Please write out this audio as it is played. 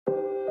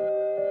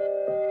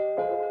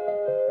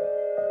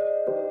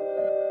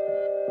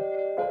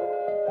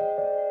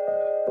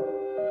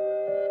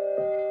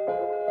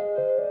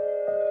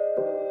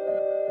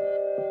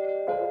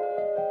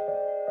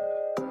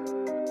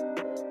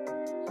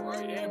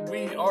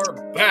We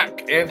are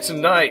back, and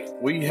tonight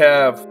we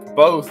have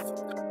both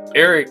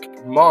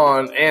Eric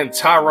Monn and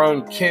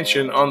Tyrone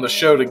Kinchen on the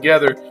show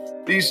together.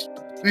 These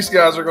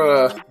guys are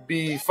going to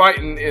be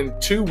fighting in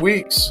 2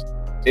 weeks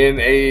in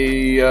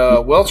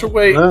a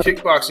welterweight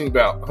kickboxing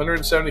bout,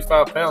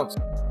 175 pounds.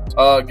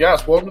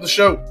 Guys, welcome to the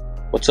show.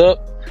 What's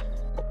up?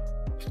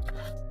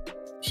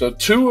 So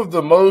two of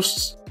the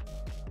most,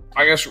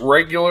 I guess,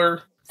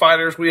 regular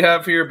fighters we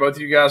have here. Both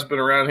of you guys have been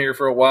around here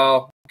for a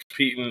while,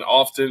 competing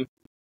often.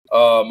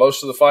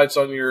 Most of the fights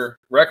on your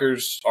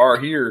records are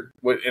here,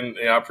 and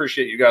I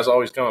appreciate you guys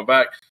always coming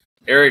back.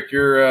 Eric,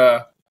 you're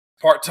a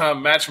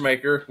part-time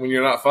matchmaker when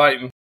you're not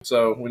fighting,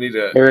 so we need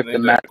to Eric the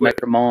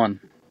matchmaker Monn.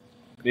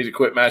 Need to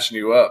quit matching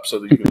you up so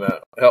that you can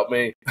help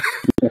me.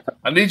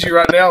 I need you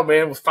right now,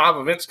 man. With 5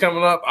 events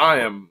coming up, I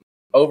am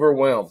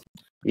overwhelmed.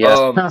 Yes.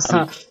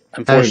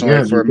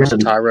 Unfortunately for Mr.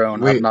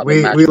 Tyrone, I've not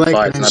been matching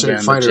fights, and I've been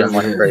in the gym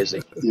like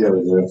crazy.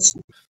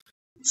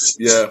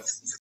 Yeah.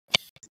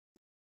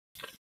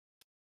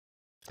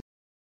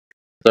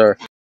 Sir.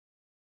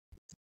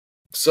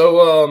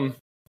 So,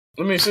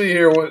 let me see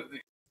here.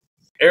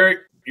 Eric,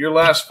 your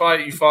last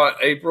fight, you fought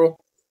April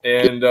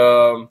and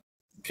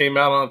came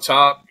out on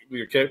top with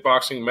your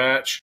kickboxing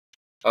match.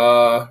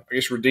 I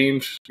guess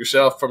redeemed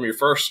yourself from your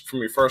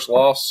first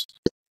loss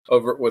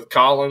over with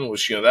Colin,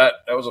 which that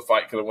was a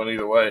fight could have went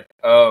either way.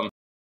 And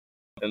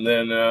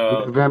then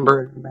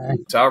November,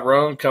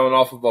 Tyrone coming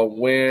off of a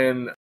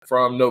win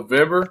from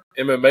November,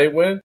 MMA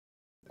win.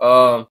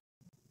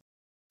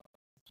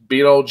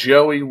 Beat old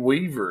Joey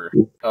Weaver.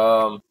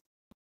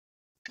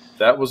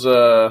 That was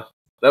a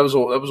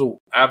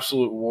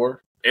absolute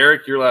war.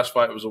 Eric, your last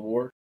fight was a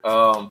war.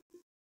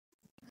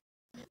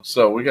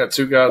 So we got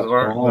two guys that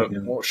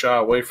won't shy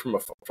away from a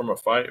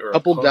fight or a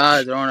couple punch.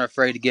 Guys that aren't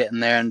afraid to get in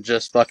there and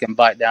just fucking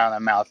bite down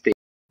their mouthpiece.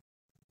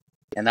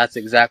 And that's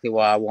exactly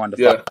why I wanted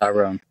to fight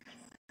Tyrone.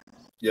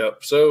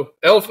 Yep. So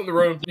elephant in the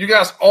room. You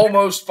guys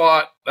almost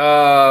fought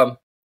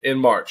in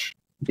March.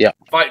 Yeah.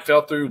 Fight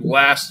fell through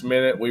last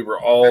minute. We were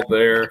all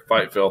there.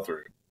 Fight fell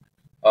through.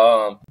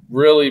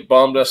 Really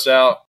bummed us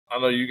out. I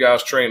know you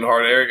guys trained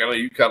hard, Eric. I know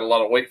you cut a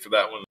lot of weight for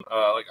that one.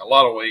 Like a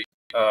lot of weight.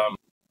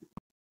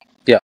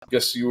 Yeah. I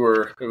guess it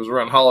was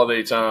around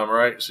holiday time,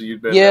 right? So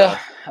you'd been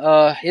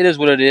it is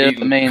what it is.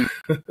 eating. I mean,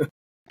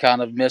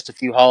 kind of missed a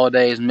few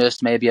holidays,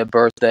 missed maybe a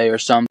birthday or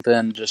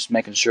something, just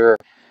making sure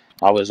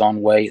I was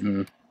on weight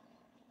and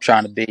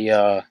trying to be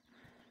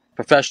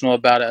professional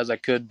about it as I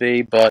could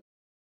be, but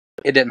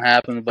it didn't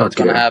happen, but it's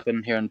going to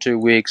happen here in 2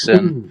 weeks,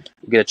 and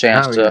we'll get a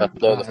chance to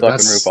blow the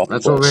fucking roof off the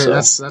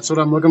place. That's what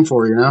I'm looking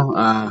for,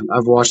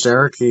 I've watched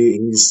Eric.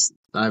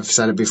 I've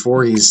said it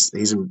before. He's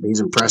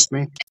impressed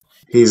me.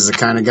 He's the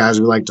kind of guys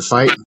we like to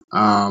fight.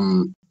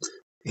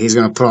 He's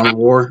going to put on a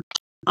war.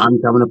 I'm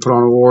coming to put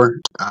on a war.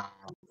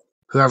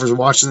 Whoever's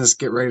watching this,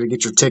 get ready to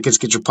get your tickets,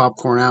 get your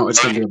popcorn out.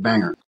 It's going to be a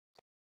banger.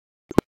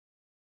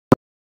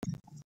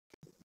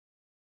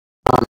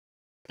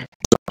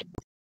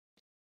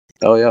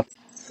 Oh, yeah.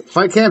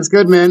 Fight camp's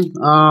good, man.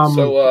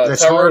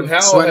 It's hard. How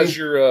sweaty. has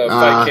your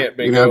fight camp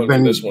been going? I've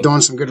been this one?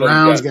 doing some good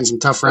rounds, getting some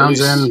tough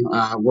rounds in,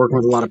 working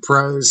with a lot of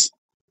pros.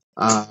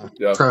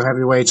 Pro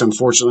heavyweights,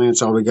 unfortunately,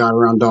 it's all we got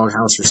around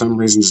Doghouse for some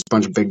reason. It's a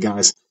bunch of big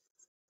guys.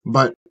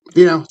 But,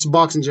 it's a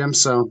boxing gym,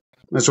 so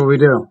that's what we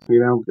do.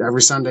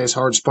 Every Sunday is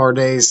hard spar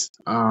days.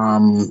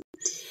 Other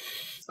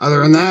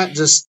than that,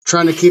 just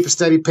trying to keep a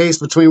steady pace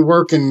between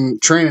work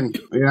and training,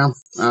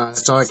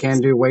 That's all I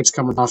can do. Weight's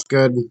coming off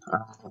good.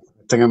 I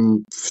think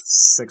I'm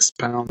 6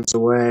 pounds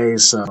away,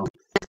 so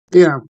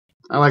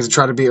I like to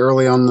try to be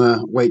early on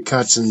the weight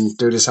cuts and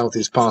do it as healthy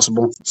as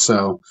possible.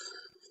 So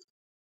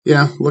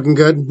looking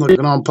good,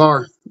 looking on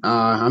par.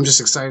 I'm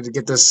just excited to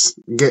get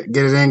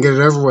it in, get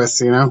it over with.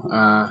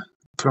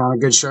 Put on a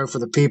good show for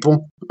the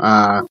people.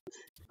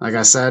 Like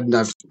I said,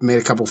 I've made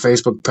a couple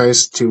Facebook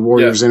posts. 2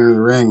 warriors enter the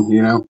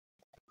ring.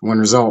 One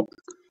result,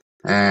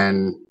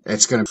 and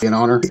it's going to be an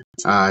honor.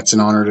 It's an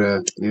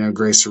honor to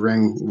grace the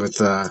ring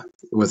with a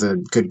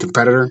good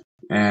competitor,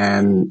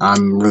 and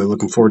I'm really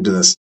looking forward to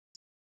this.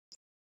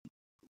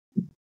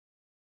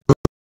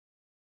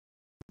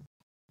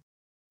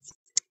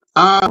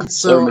 Who were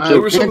some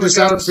of the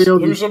guys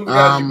you've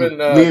been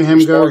me and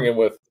him sparring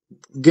with?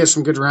 Get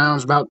some good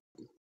rounds. About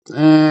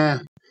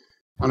on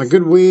a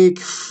good week,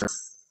 4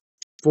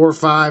 or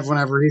 5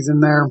 whenever he's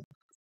in there.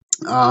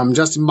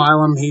 Justin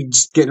Milam,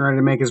 he's getting ready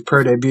to make his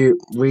pro debut.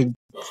 We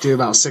do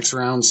about 6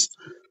 rounds.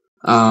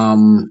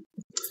 And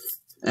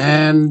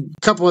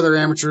a couple other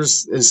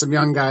amateurs and some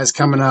young guys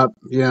coming up.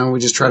 We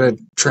just try to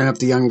train up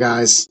the young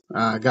guys.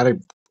 Got a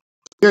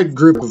good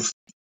group of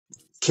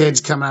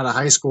kids coming out of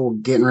high school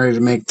getting ready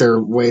to make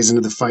their ways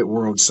into the fight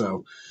world.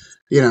 So,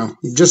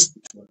 just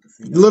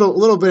a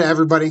little bit of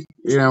everybody,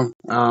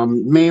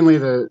 mainly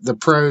the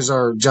pros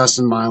are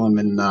Justin Milam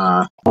and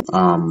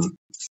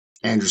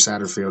Andrew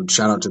Satterfield.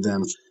 Shout out to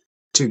them.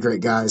 2 great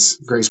guys,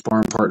 great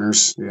sparring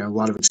partners, a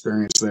lot of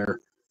experience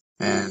there.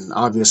 And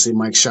obviously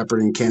Mike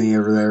Shepard and Kenny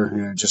over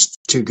there, just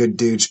 2 good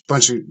dudes,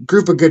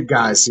 group of good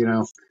guys,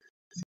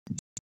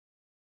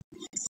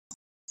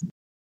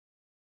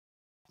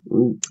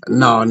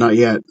 No, not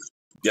yet.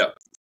 Yep.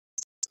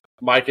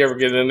 Mike ever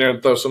get in there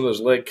and throw some of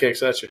those leg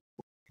kicks at you?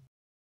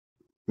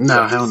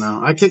 No, hell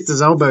no. I kicked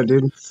his elbow,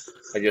 dude.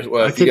 I guess.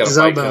 Well, I if you kicked got a his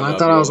fight elbow, and coming I up,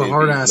 thought you're I gonna was a need to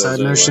hard be using ass. I those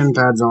had no anyway. shin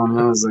pads on, and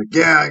I was like,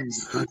 yeah,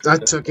 I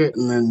took it,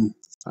 and then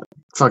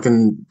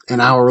fucking an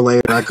hour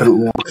later, I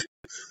couldn't walk.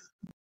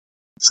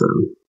 So,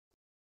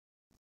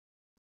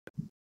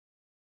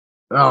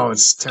 oh,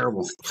 it's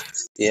terrible.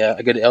 Yeah,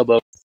 a good elbow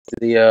to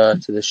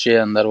the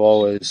shin. That'll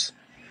always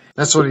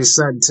That's what he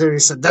said too. He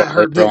said that help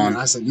hurt, later didn't it? on.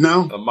 I said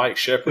no. A Mike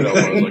Shepard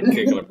elbow is like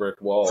kicking a brick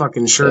wall.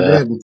 Fucking sure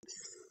Yeah. did.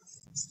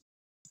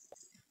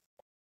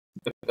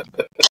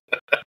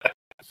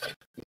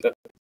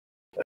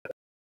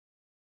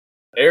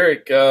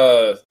 Eric,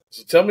 so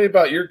tell me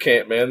about your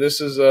camp, man.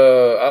 This is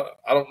I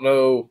don't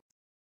know.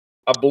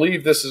 I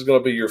believe this is going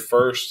to be your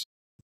first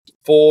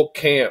full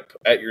camp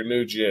at your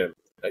new gym.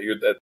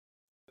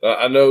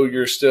 I know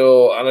you're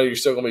still going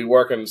to be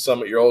working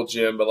some at your old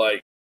gym, but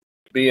like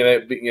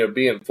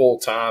being full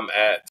time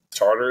at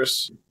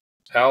Tartarus,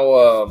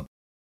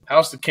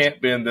 how's the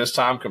camp been this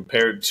time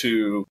compared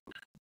to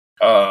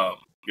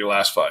your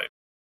last fight?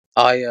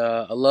 I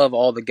love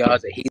all the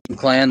guys at Heathen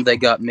Clan. They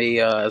got me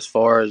as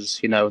far as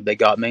they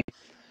got me.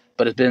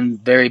 But it's been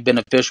very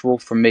beneficial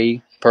for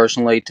me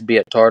personally to be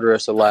at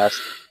Tartarus the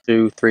last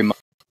 2-3 months.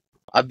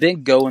 I've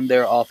been going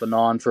there off and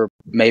on for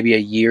maybe a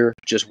year,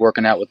 just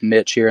working out with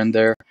Mitch here and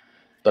there.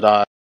 But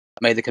I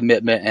made the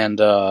commitment and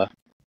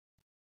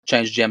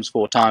changed gyms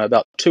full time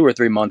about 2 or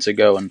 3 months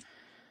ago. And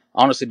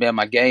honestly, man,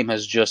 my game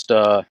has just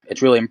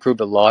it's really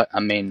improved a lot. I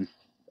mean,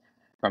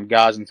 from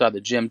guys inside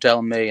the gym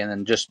telling me, and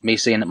then just me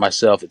seeing it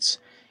myself, it's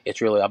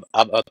really I've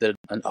upped it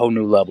a whole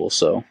new level.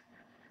 So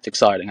it's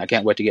exciting. I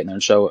can't wait to get in there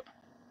and show it.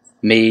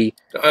 Me,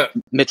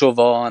 Mitchell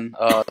Vaughn,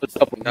 there's a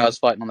couple of guys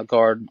fighting on the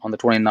card on the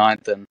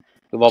 29th, and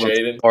we've all been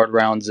Jaden, hard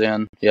rounds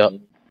in. Yep,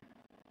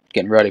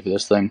 getting ready for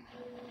this thing.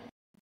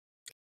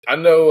 I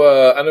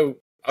know.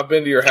 I've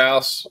been to your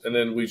house, and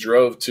then we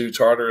drove to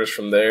Tartarus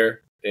from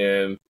there.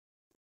 And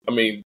I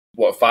mean,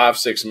 what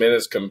 5-6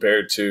 minutes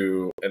compared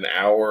to an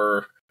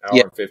hour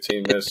Yeah, and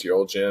 15 minutes to your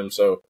old gym.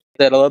 So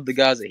that I love the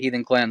guys at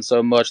Heathen Clan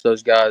so much.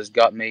 Those guys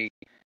got me.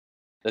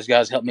 Those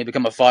guys helped me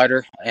become a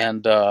fighter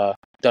and done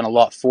a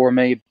lot for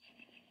me.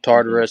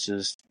 Tartarus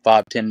is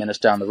 5-10 minutes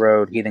down the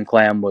road. Heathen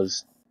Clan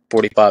was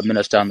 45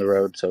 minutes down the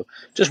road. So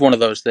just one of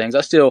those things.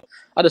 I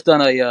just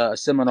done a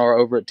seminar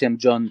over at Tim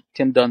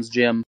Dunn's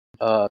gym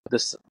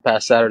this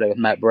past Saturday with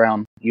Matt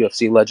Brown,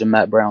 UFC legend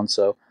Matt Brown.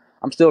 So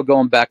I'm still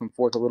going back and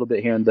forth a little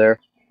bit here and there.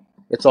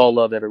 It's all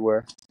love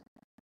everywhere.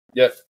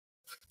 yeah.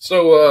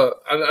 So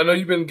I know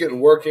you've been getting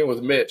work in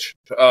with Mitch.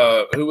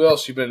 Who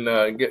else you been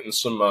getting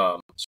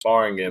some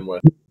sparring in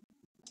with?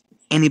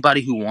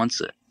 Anybody who wants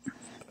it.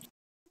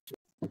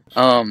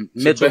 So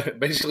Mitchell,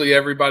 basically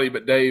everybody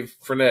but Dave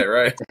Fournette,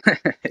 right?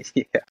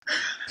 yeah,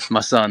 my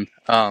son.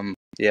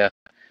 Yeah.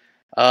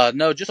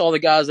 No, just all the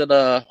guys at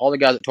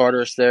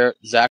Tartarus there.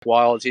 Zach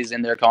Wild, he's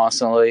in there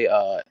constantly.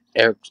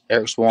 Eric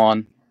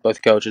Swan,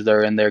 both coaches,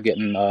 they're in there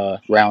getting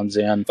rounds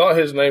in. I thought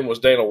his name was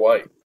Dana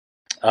White.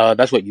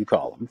 That's what you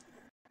call him.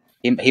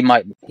 He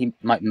might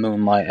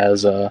moonlight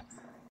as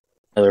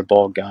another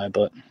bald guy,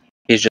 but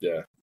he's just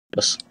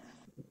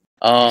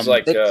He's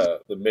like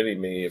the mini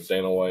me of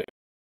Dana White.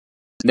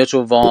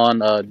 Mitchell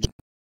Vaughn,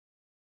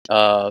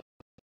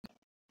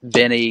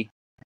 Benny,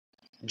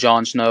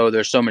 Jon Snow.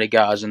 There's so many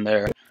guys in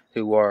there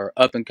who are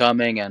up and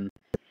coming, and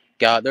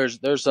God, there's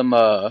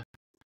some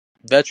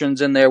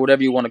veterans in there,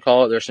 whatever you want to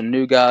call it. There's some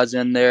new guys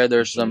in there.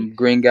 There's some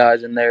green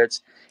guys in there.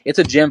 It's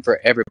a gym for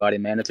everybody,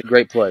 man. It's a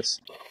great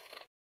place.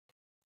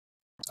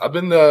 I've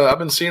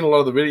been seeing a lot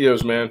of the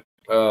videos, man.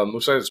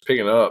 Looks like it's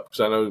picking up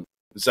because I know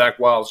Zach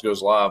Wiles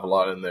goes live a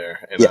lot in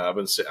there, and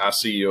I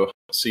see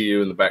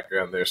you in the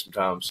background there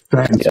sometimes.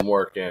 Some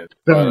work in,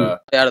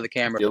 but out of the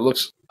camera, it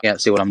looks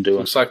can't see what I'm doing.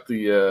 Looks like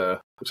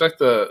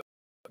the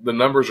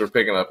numbers are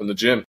picking up in the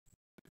gym.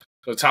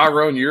 So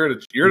Tyrone, you're at a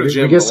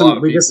gym with a lot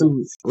of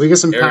people. We get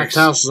some Eric's packed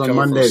houses on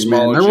coming from a Mondays, man.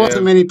 smaller There wasn't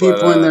gym, many people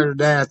but, in there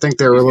today. I think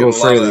they were a he's little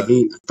getting a lot afraid of of- the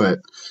heat, but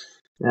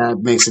it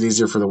makes it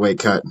easier for the weight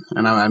cut.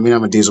 And I mean,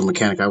 I'm a diesel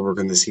mechanic. I work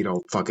in this heat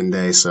all fucking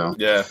day, so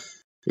Yeah,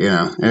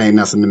 it ain't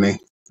nothing to me.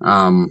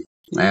 And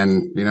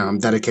I'm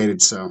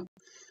dedicated, so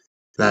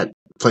that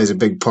plays a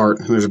big part.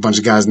 There's a bunch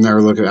of guys in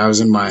there looking. I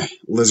was in my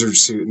lizard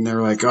suit, and they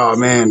were like, "Oh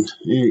man,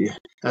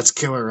 that's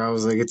killer." I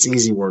was like, "It's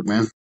easy work,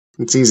 man.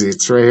 It's easy.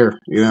 It's right here."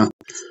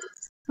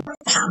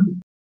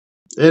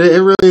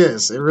 It really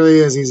is. It really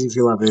is easy if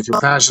you love it. If you're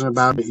passionate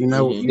about it, you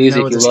know Easy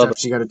if what you the love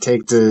steps you got to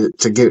take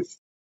to get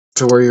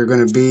to where you're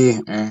going to be,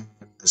 and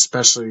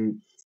especially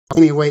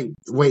any weight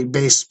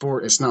based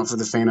sport, it's not for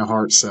the faint of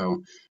heart.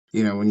 So,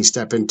 when you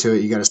step into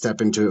it, you got to step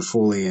into it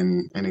fully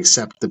and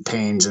accept the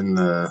pains and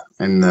the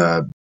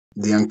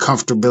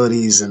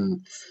uncomfortabilities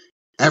and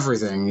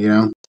everything.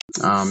 You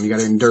got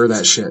to endure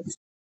that shit.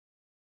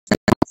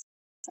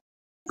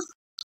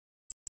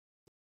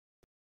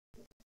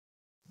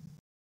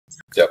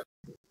 yep.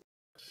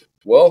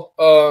 Well,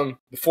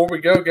 before we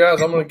go,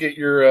 guys, I'm going to get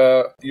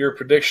your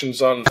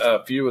predictions on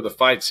a few of the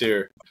fights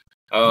here.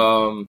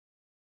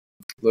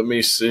 Let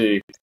me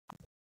see.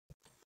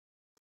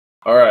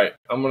 All right,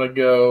 I'm gonna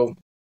go.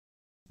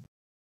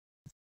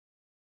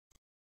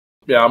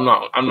 Yeah, I'm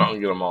not gonna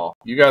get them all.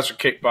 You guys are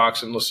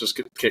kickboxing. Let's just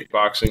get the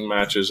kickboxing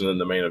matches and then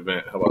the main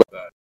event. How about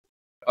that?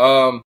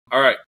 All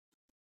right.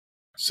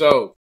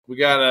 So we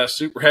got a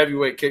super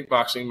heavyweight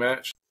kickboxing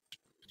match.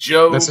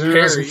 Joe That's an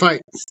interesting Perry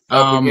fight.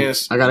 up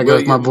against I gotta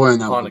William go with my boy on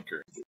that one.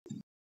 Honecker.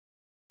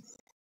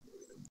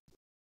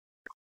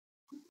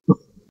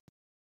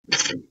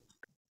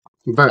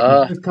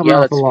 But he's coming Yeah,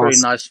 off that's a pretty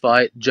loss. nice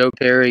fight. Joe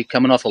Perry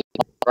coming off a loss,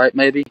 right?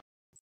 Maybe.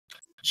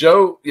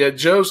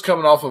 Joe's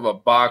coming off of a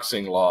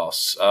boxing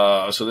loss.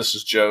 So this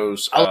is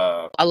Joe's.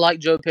 I like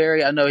Joe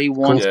Perry. I know he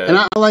won. Cool. And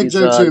I like He's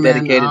Joe a too,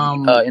 man.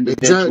 dedicated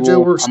individual. Joe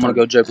works I'm gonna hard.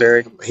 go Joe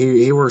Perry.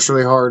 He works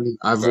really hard.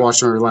 I've Right.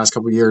 watched him over the last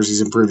couple of years. He's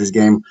improved his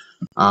game.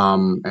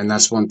 And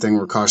that's one thing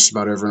we're cautious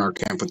about over in our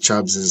camp with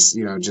Chubbs is,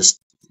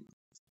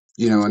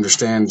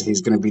 understand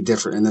he's going to be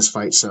different in this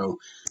fight. So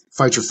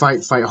fight your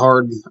fight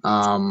hard,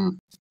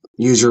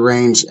 use your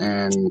range,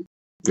 and,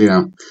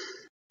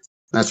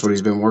 that's what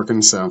he's been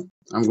working. So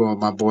I'm going with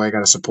my boy. I got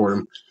to support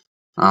him.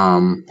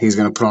 He's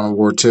going to put on a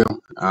war too.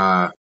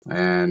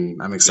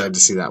 And I'm excited to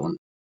see that one.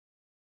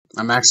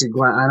 I'm actually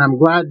glad, and I'm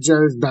glad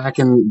Joe's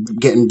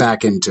getting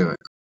back into it.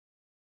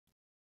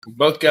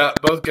 Both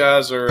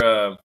guys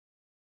are.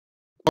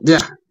 Yeah.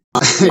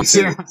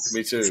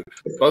 Me too.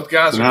 Both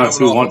guys are Now coming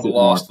who off wants of a it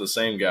loss more? to the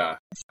same guy,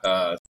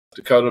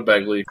 Dakota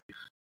Begley.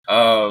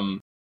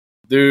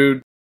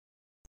 Dude,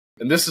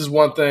 and this is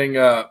one thing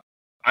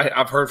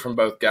I've heard from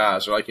both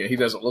guys. Like, he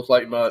doesn't look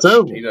like much.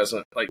 So- He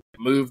doesn't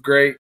move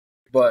great,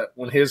 but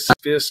when his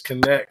fist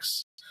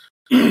connects,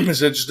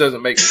 it just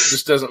doesn't make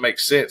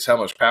sense how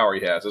much power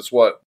he has. That's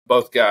what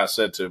both guys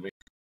said to me.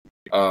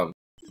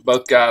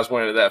 Both guys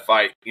went into that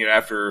fight,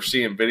 after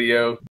seeing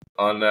video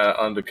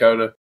on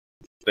Dakota,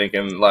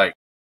 thinking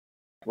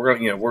we're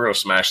gonna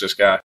smash this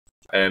guy,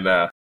 and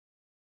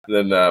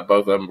then both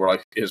of them were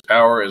like, his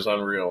power is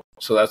unreal.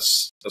 So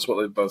that's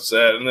what they both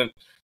said. And then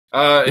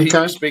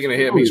speaking of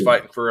him, he's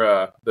fighting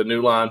for the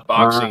New Line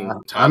boxing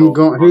title.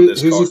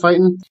 Who's he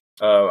fighting?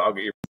 I'll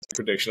get your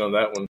prediction on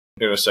that one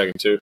here in a second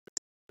too.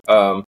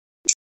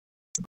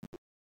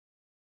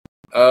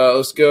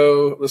 Let's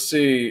go. Let's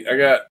see.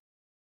 I'll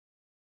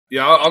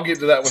get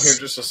to that one here in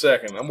just a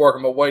second. I'm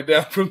working my way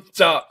down from the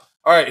top.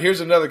 All right, here's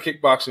another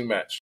kickboxing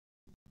match.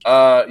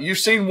 You've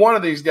seen one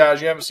of these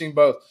guys. You haven't seen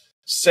both.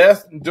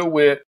 Seth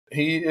DeWitt.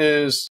 He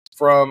is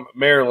from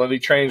Maryland. He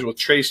trains with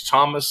Chase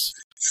Thomas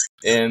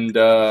and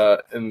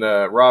Rob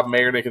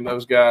Mayernick and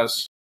those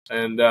guys.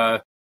 And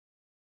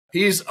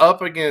he's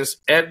up against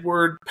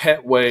Edward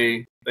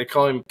Petway. They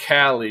call him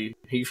Cali.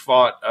 He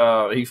fought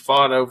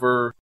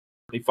for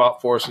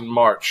us in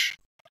March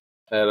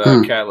at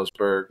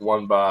Catlettsburg,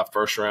 won by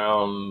first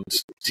round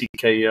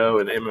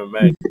TKO and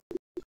MMA.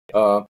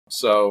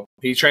 So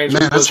he trains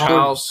with Butch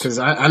House. Because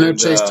I know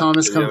Chase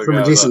Thomas comes from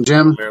a decent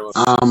gym.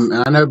 And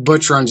I know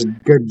Butch runs a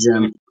good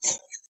gym.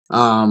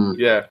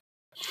 Yeah.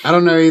 I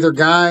don't know either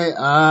guy.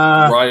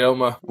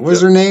 Ryoma. What was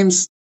their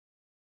names?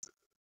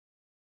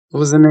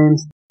 What was the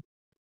names?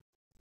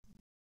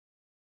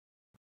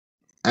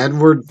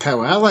 Edward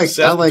Petway. I like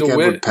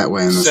Edward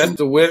Petway in this one. Seth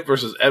DeWitt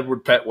versus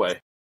Edward Petway.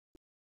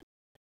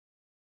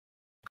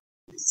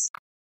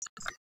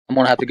 I'm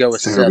gonna have to go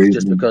with Seth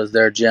just because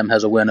their gym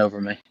has a win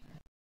over me.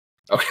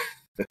 Okay.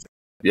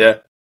 Yeah,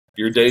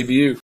 your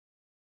debut.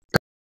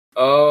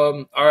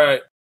 All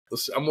right.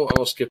 I'm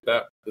gonna skip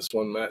this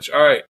one match.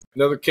 All right,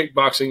 another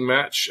kickboxing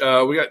match.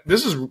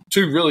 This is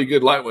two really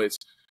good lightweights.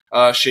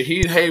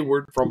 Shaheed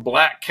Hayward from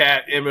Black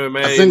Cat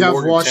MMA. I think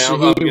I've watched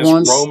Shaheed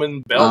once.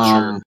 Roman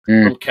Belcher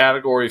from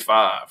Category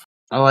 5.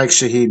 I like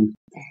Shaheed.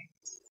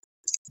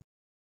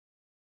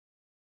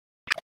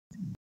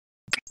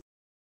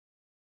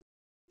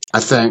 I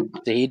think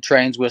Shaheed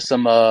trains with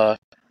Denzel,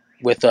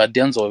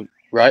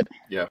 right?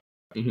 Yeah.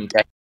 Mm-hmm.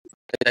 Yeah.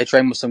 They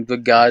train with some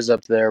good guys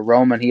up there.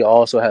 Roman, he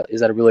also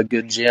is at a really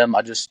good gym.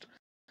 I just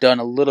done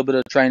a little bit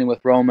of training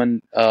with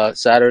Roman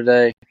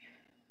Saturday.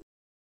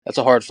 That's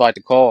a hard fight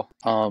to call.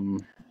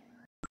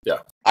 Yeah.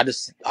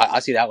 I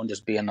see that one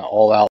just being an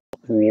all-out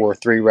war,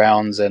 3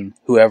 rounds, and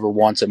whoever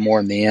wants it more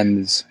in the end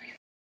is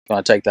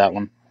going to take that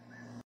one.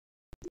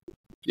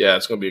 Yeah,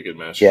 it's going to be a good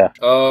match. Yeah.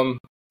 All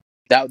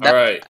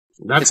right.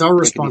 That's our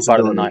responsibility. Fight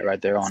of the night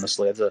right there,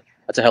 honestly.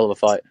 That's a hell of a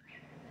fight.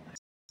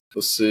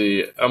 Let's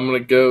see. I'm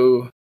going to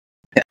go.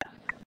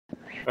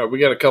 All right, we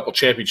got a couple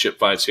championship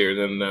fights here.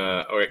 Then,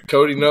 all right,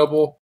 Cody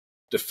Noble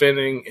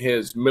defending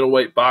his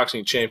middleweight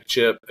boxing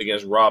championship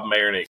against Rob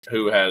Mayernick,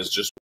 who has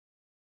just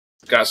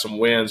got some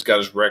wins, got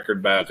his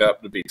record back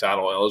up to be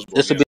title eligible.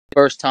 This will be the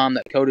first time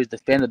that Cody's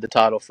defended the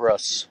title for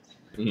us.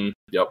 Mm-hmm.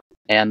 Yep.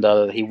 And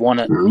he won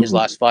it in his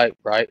last fight,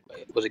 right?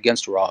 It was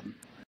against Rob.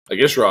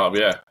 Against Rob,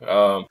 yeah.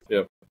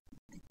 Yep.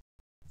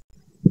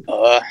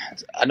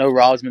 I know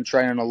Rob's been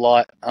training a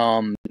lot,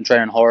 been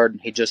training hard.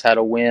 He just had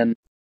a win,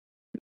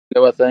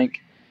 I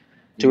think,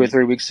 2 or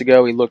 3 weeks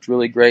ago. He looked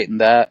really great in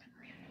that.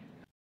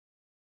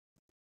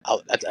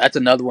 That's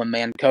another one,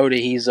 man.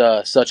 Cody, he's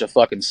such a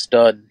fucking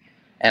stud.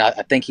 And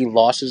I think he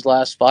lost his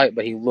last fight,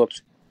 but he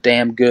looked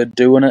damn good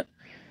doing it.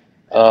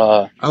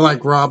 I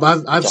like Rob. I've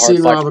It's a hard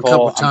seen fight Rob to a couple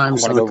call. I'm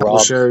times going on to a go couple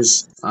Rob.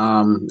 shows.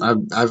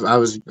 I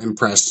was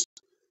impressed.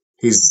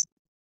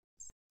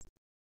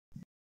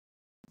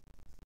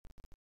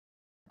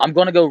 I'm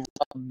going to go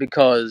Rob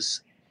because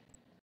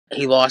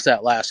he lost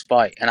that last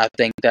fight, and I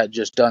think that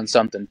just done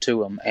something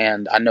to him.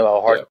 And I know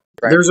how hard Yeah. he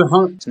trained. There's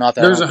It's not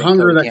that I there's don't a think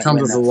hunger Cody that can't comes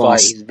win with the that fight.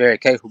 loss. He's very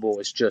capable.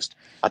 It's just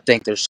I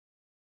think there's,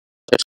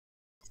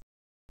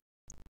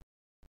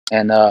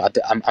 and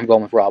I'm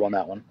going with Rob on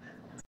that one.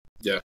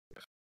 Yeah.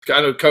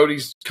 I know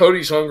Cody's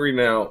hungry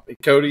now.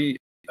 Cody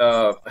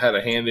had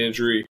a hand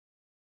injury,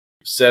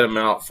 set him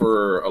out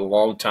for a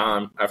long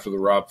time after the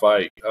Rob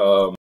fight.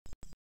 I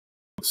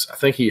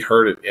think he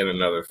hurt it in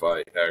another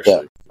fight,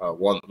 actually. Yeah.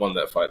 Won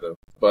that fight, though.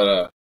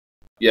 But,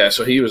 yeah,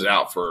 so he was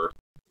out for,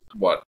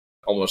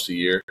 almost a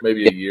year,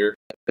 maybe a year.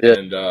 Yeah.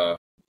 And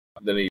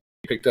then he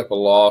picked up a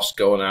loss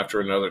going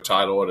after another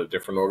title at a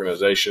different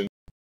organization.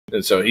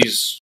 And so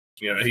he's,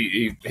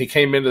 he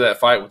came into that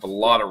fight with a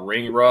lot of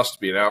ring rust,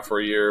 being out for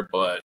a year,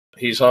 but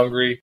he's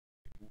hungry.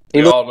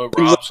 We all know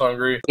Rob's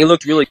hungry. He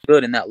looked really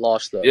good in that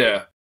loss, though.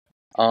 Yeah.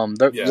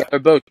 They're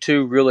both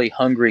two really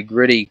hungry,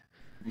 gritty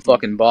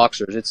fucking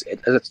boxers. It's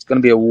going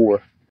to be a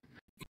war.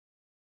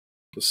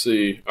 Let's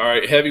see. All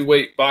right,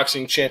 heavyweight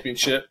boxing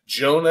championship.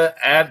 Jonah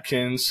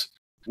Adkins.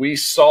 We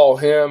saw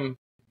him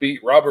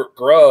beat Robert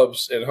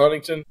Grubbs in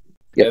Huntington,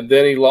 and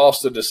then he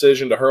lost the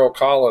decision to Earl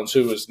Collins,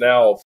 who is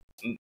now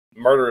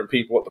murdering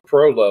people at the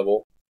pro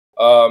level.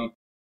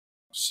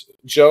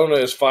 Jonah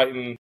is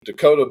fighting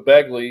Dakota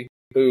Begley,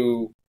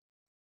 who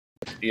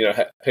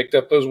picked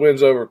up those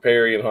wins over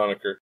Perry and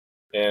Honecker,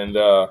 and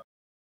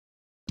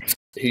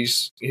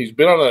he's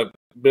been on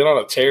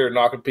a tear,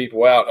 knocking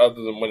people out.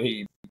 Other than when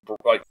he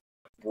broke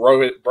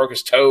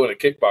his toe in a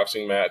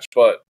kickboxing match,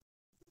 but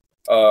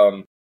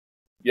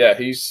yeah,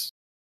 he's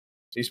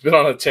been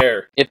on a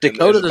tear. If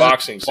Dakota in the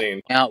boxing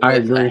scene out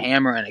with a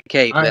hammer and a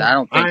cape, then I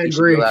don't think he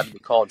should be allowed to be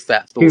called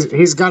Fat Thor.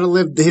 He's got to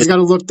live. He's got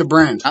to look the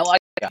brand. I like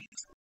that.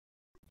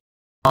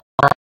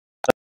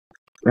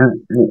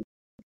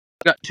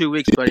 Got 2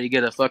 weeks, buddy, to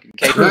get a fucking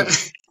cape.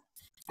 He's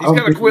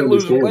got to quit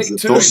losing weight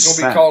too. He's going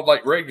to be called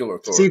like regular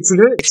Thor. See,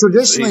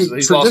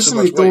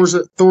 traditionally,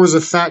 Thor's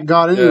a fat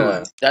god anyway.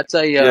 Yeah. That's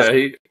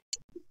a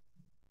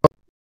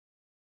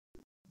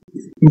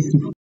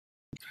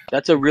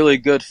that's a really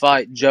good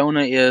fight.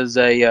 Jonah is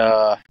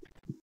a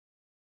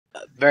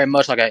very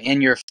much like an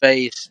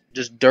in-your-face,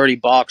 just dirty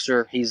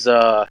boxer. He's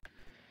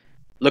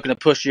looking to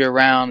push you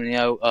around,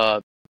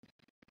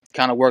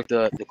 kind of work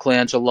the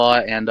clinch a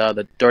lot and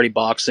the dirty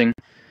boxing.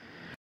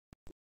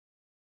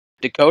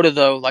 Dakota,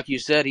 though, like you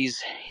said,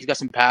 he's got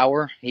some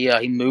power.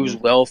 He moves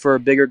well for a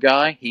bigger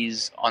guy.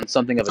 He's on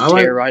something of a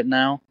tear right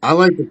now. I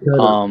like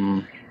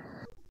Dakota.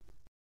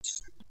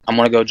 I'm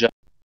gonna go.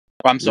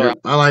 I'm sorry.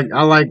 I like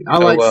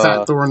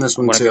Fat Thor in this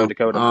one too. Go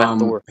Dakota, Fat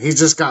Thor. He's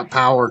just got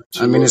power.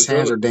 I mean, his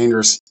hands are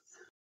dangerous.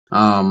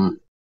 And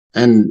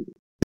I'm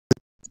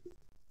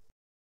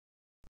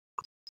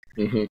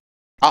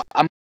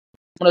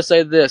gonna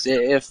say this: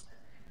 if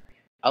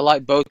I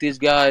like both these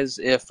guys,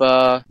 if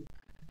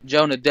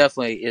Jonah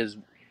definitely is,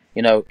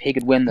 he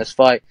could win this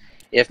fight.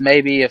 If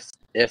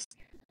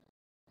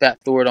Fat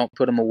Thor don't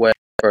put him away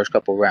the first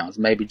couple of rounds,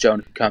 maybe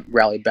Jonah could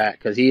rally back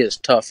because he is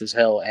tough as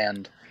hell.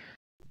 And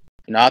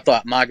I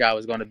thought my guy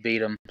was going to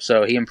beat him,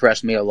 so he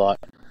impressed me a lot.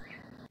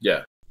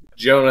 Yeah,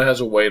 Jonah has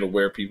a way to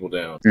wear people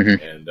down,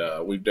 and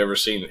we've never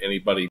seen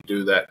anybody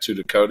do that to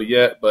Dakota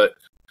yet. But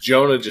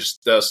Jonah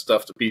just does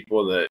stuff to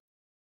people that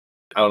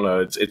I don't know.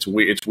 It's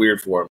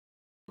weird for him.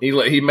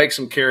 He makes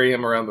them carry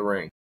him around the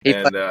ring. He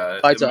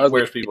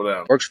wears people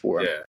down. Works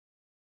for him. Yeah.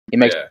 He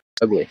makes it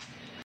ugly.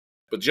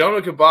 But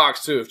Jonah can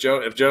box too. If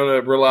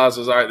Jonah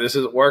realizes, all right, this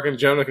isn't working,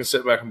 Jonah can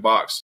sit back and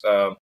box.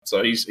 So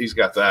he's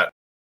got that.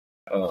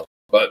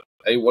 But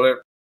hey,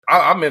 whatever.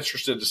 I'm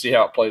interested to see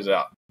how it plays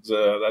out.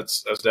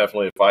 That's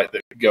definitely a fight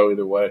that could go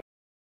either way.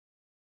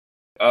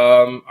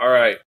 All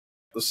right.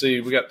 Let's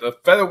see. We got the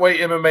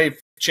featherweight MMA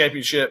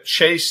championship.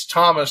 Chase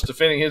Thomas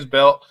defending his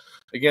belt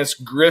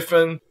against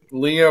Griffin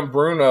Liam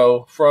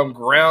Bruno from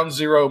Ground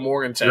Zero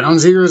Morgantown.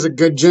 Ground Zero is a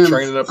good gym.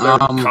 Training up there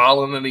with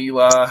Colin and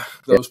Eli,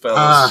 those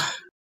fellas.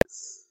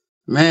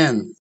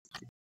 Man,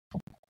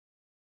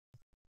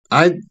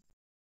 I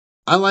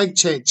like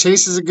Chase.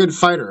 Chase is a good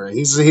fighter.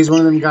 He's one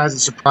of them guys that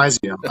surprise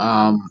you.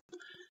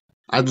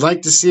 I'd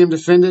like to see him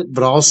defend it,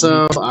 but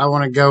also I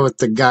want to go with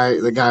the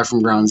guy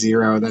from Ground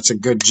Zero. That's a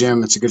good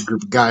gym. It's a good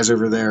group of guys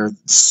over there.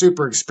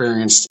 Super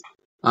experienced.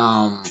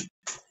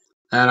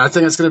 And I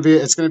think it's gonna be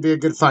a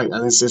good fight. I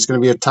think it's gonna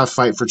be a tough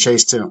fight for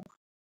Chase too.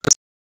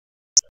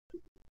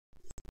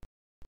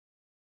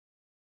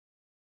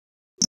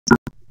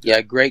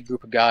 Yeah, great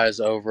group of guys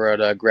over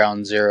at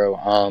Ground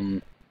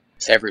Zero.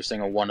 Every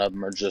single one of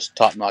them are just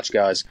top-notch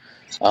guys.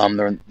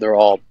 They're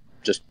all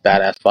just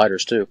badass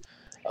fighters too.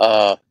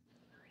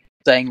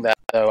 Saying that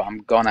though,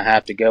 I'm gonna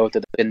have to go with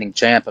the defending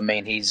champ. I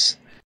mean, he's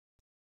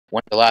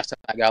when the last time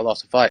that guy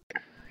lost a fight.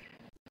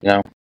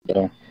 So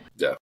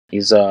yeah.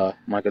 He's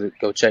might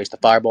go chase the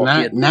fireball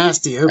kid.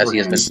 Nasty as he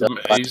has been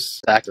overhands.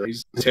 He's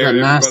He's got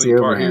tearing nasty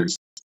everybody apart here. overhands.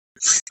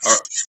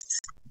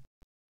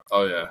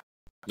 Oh yeah,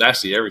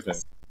 nasty everything.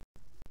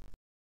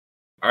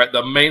 All right,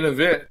 the main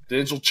event: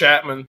 Denzel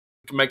Chapman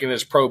making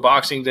his pro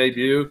boxing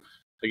debut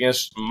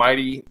against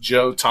Mighty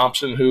Joe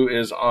Thompson, who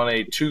is on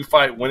a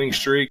 2-fight winning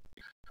streak.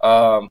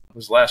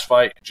 His last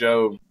fight,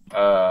 Joe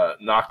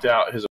knocked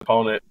out his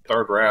opponent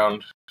third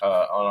round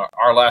on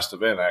our last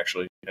event,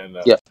 actually, in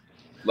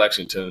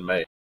Lexington in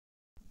May.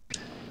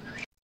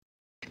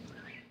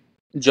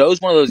 Joe's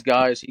one of those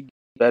guys. He gets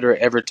better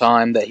every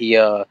time that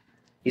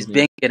he's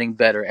been getting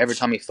better every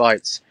time he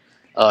fights.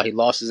 He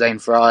lost to Zane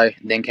Fry,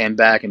 then came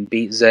back and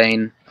beat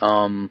Zane,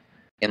 and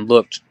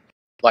looked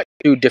like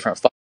 2 different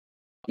fights.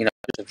 Just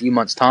a few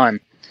months' time.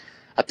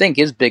 I think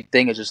his big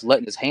thing is just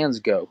letting his hands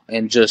go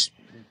and just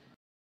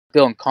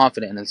feeling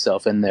confident in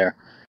himself in there.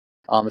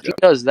 If he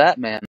does that,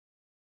 man,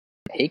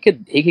 he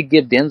could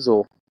give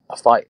Denzel a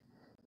fight.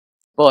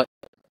 But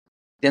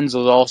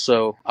Denzel's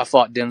also, I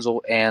fought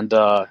Denzel, and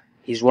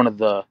he's one of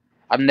the,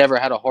 I've never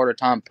had a harder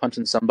time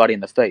punching somebody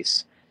in the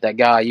face. That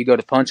guy, you go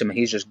to punch him and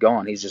he's just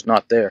gone. He's just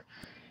not there.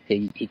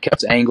 He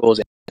cuts angles,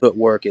 and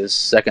footwork is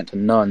second to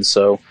none.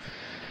 So,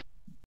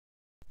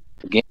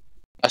 again,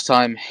 last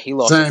time he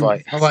lost a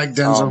fight. I like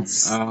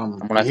Denzel. I'm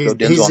gonna have to go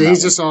Denzel on that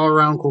he's just all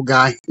around cool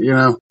guy,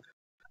 and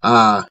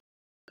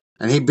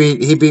he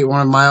beat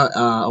one of my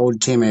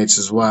old teammates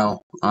as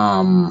well.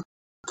 I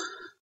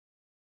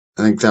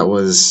think that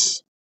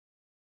was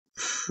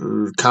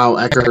Kyle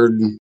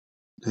Eckerd,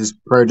 his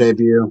pro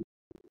debut.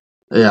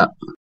 Yeah.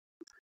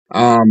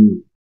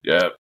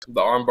 Yeah,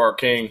 the armbar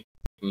king.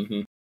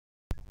 Mm-hmm.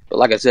 But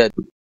like I said,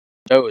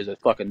 Joe is a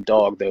fucking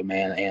dog, though,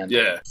 man, and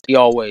he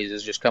always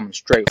is just coming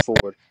straight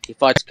forward. He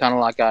fights kind of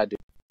like I do,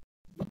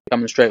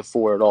 coming straight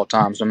forward at all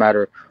times, no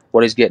matter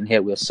what he's getting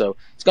hit with. So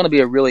it's going to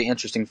be a really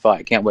interesting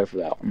fight. Can't wait for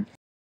that one.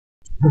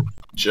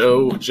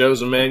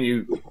 Joe's a man.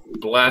 You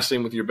blast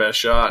him with your best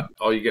shot,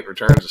 all you get in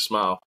return is a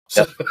smile.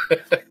 Yep.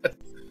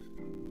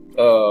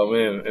 Oh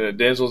man, and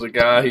Denzel's a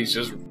guy. He's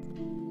just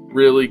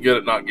really good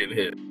at not getting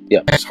hit.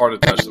 Yeah, it's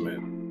hard to touch the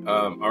man.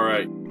 All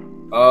right.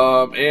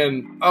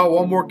 And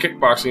one more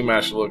kickboxing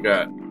match to look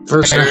at.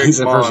 First round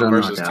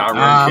versus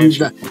Tyrone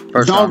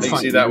Kinchen. Dog fight. You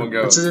see that one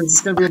go.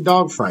 It's going to be a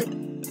dog fight.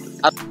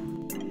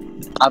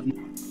 I've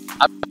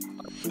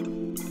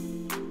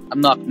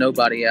knocked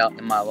nobody out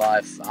in my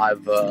life.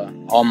 I've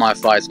all my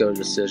fights go to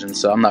decision,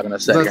 so I'm not going to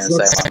sit here and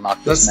say I'm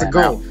knocked this man out.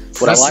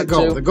 That's the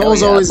goal. The goal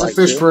is always to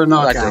fish for a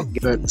knockout.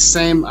 But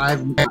same, I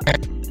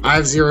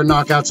have 0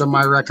 knockouts on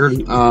my record,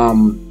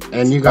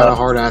 and you got a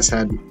hard ass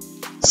head.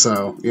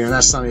 So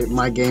that's not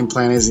my game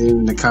plan. Isn't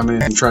even to come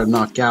in and try to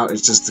knock you out.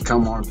 It's just to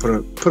come on and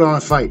put on a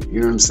fight.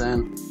 You know what I'm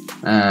saying?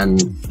 And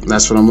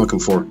that's what I'm looking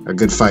for. A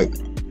good fight.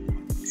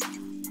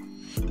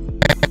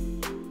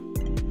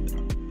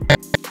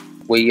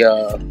 We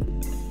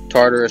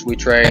Tartarus, we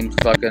train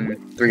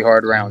fucking 3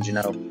 hard rounds,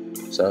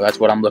 So that's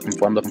what I'm looking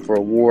for. I'm looking for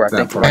a war. I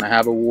think we're going to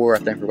have a war. I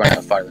think we're going to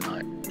have a fight of the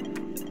night.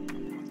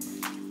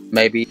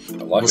 Maybe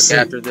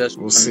after this,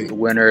 we'll see. The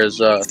winner is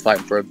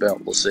fighting for a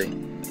belt. We'll see.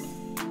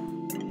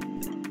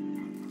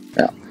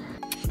 Yeah.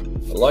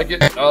 I like it.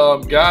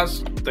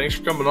 Guys, thanks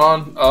for coming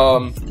on.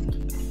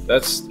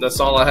 That's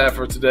all I have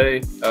for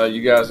today.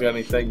 You guys got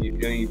anything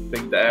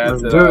to add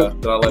that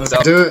I left Let's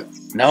out? do it.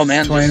 No,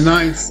 man.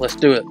 29th. Let's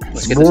do it.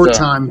 Let's get more this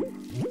done. time.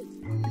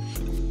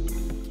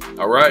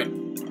 All right.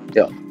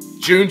 Yeah.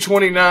 June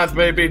 29th,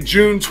 baby.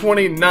 June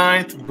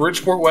 29th,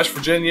 Bridgeport, West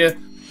Virginia.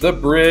 The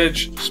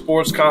Bridge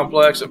Sports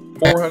Complex at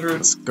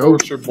 400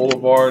 Forster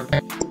Boulevard,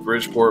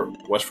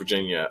 Bridgeport, West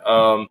Virginia.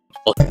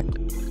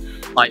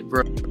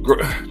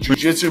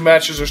 Jiu-Jitsu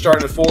matches are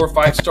starting at 4.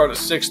 Fights start at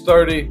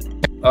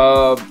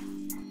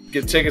 6:30.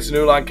 Get tickets at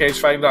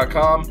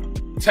newlinecagefighting.com.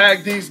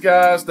 Tag these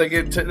guys. They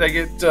get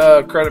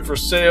credit for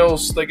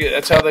sales.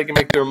 That's how they can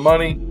make their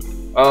money.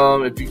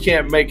 If you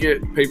can't make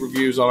it,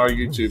 pay-per-views on our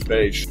YouTube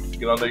page. To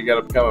get on there, you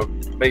got to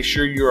make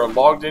sure you are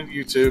logged into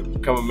YouTube.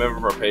 Become a member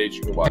of our page.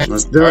 You can watch it.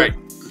 Let's do it.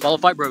 Follow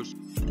Fight Bros.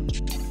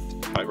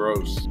 Fight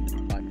Bros.